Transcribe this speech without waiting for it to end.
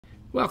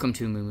Welcome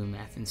to Moo Moo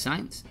Math and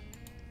Science.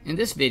 In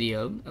this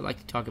video, I'd like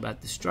to talk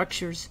about the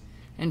structures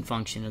and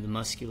function of the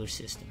muscular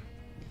system.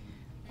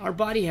 Our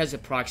body has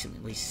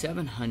approximately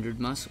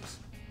 700 muscles.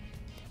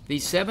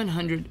 These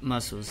 700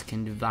 muscles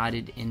can be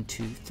divided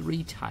into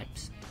three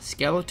types: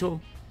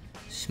 skeletal,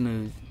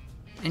 smooth,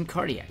 and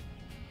cardiac.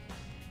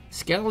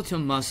 Skeletal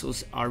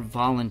muscles are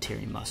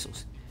voluntary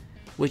muscles,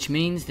 which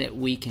means that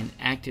we can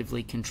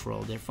actively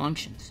control their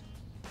functions.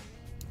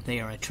 They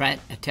are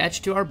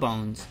attached to our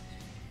bones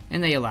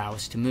and they allow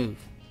us to move.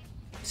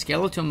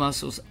 Skeletal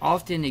muscles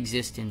often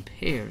exist in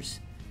pairs,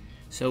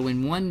 so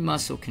when one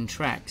muscle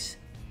contracts,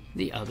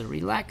 the other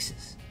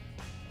relaxes.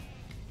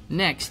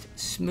 Next,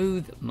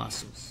 smooth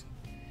muscles.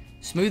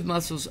 Smooth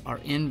muscles are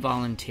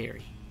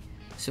involuntary,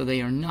 so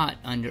they are not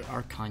under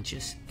our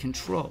conscious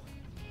control.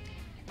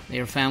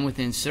 They are found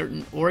within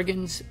certain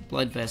organs,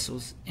 blood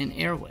vessels, and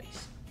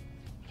airways.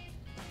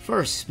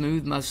 First,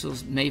 smooth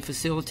muscles may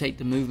facilitate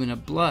the movement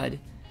of blood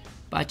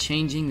by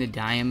changing the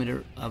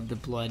diameter of the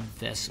blood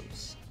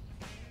vessels.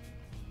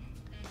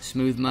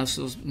 Smooth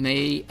muscles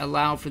may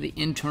allow for the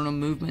internal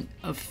movement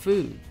of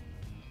food.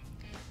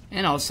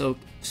 And also,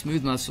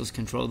 smooth muscles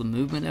control the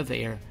movement of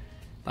air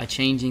by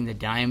changing the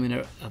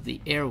diameter of the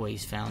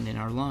airways found in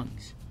our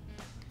lungs.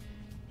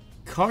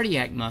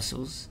 Cardiac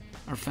muscles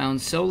are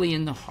found solely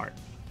in the heart.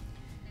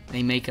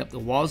 They make up the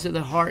walls of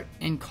the heart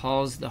and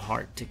cause the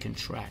heart to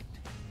contract.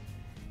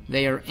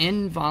 They are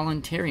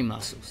involuntary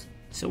muscles,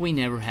 so we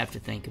never have to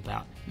think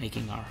about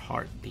making our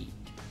heart beat.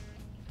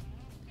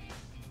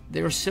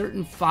 There are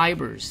certain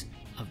fibers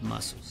of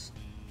muscles: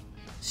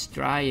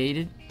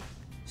 striated,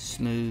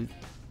 smooth,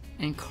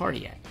 and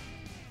cardiac.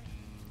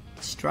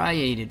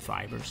 Striated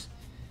fibers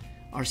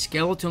are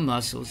skeletal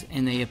muscles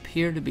and they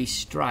appear to be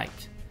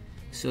striped,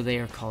 so they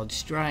are called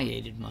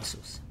striated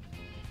muscles.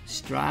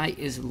 Stri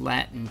is a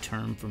Latin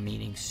term for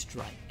meaning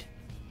striped.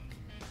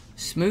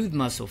 Smooth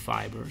muscle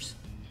fibers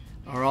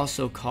are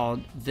also called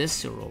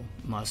visceral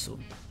muscle,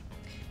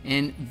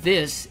 and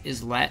vis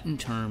is Latin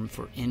term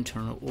for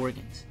internal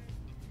organs.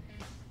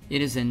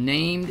 It is a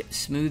named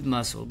smooth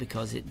muscle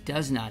because it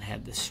does not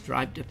have the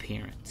striped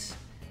appearance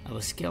of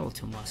a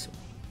skeletal muscle.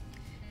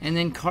 And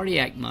then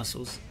cardiac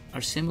muscles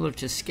are similar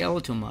to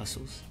skeletal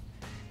muscles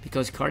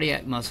because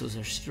cardiac muscles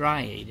are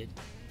striated.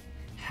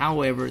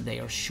 However, they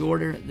are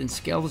shorter than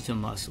skeletal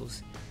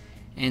muscles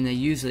and they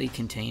usually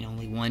contain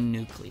only one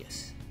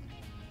nucleus.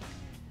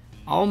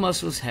 All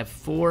muscles have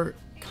four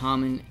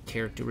common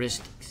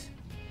characteristics: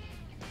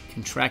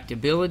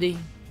 contractibility,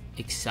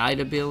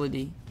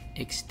 excitability,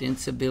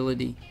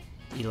 extensibility,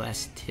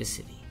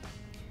 elasticity.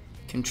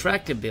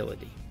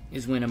 Contractibility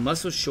is when a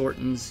muscle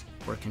shortens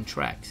or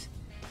contracts.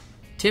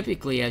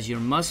 Typically, as your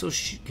muscle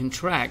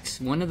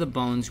contracts, one of the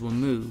bones will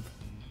move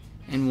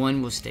and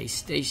one will stay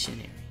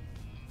stationary.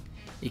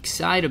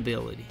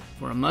 Excitability: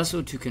 for a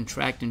muscle to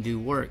contract and do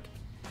work,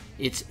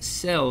 its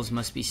cells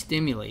must be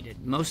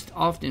stimulated, most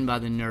often by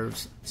the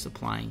nerves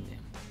supplying them.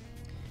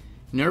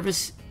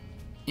 Nervous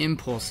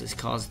impulses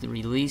cause the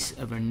release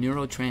of a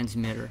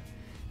neurotransmitter,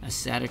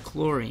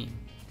 acetylcholine,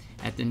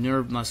 at the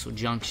nerve-muscle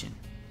junction,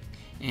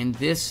 and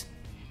this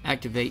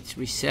activates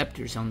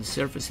receptors on the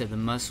surface of the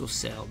muscle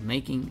cell,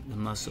 making the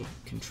muscle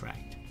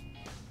contract.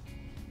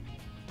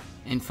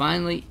 And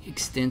finally,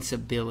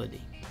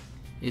 extensibility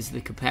is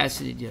the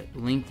capacity to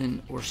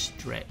lengthen or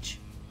stretch.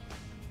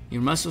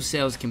 Your muscle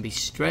cells can be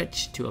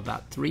stretched to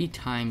about 3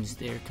 times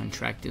their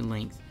contracted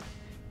length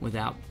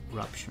without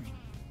rupturing.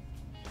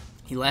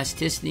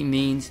 Elasticity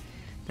means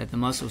that the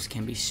muscles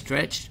can be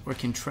stretched or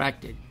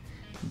contracted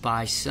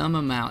by some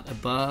amount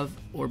above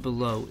or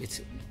below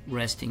its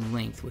resting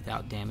length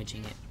without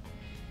damaging it.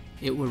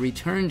 It will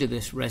return to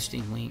this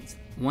resting length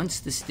once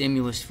the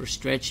stimulus for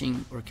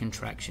stretching or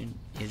contraction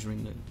is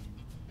removed.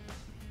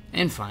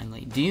 And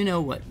finally, do you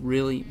know what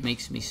really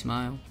makes me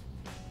smile?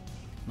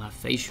 My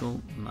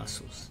facial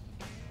muscles.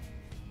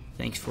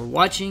 Thanks for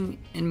watching,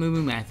 and Moo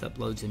Moo Math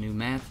uploads a new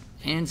math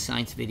and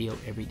science video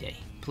every day.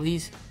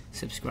 Please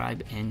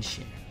subscribe and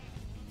share.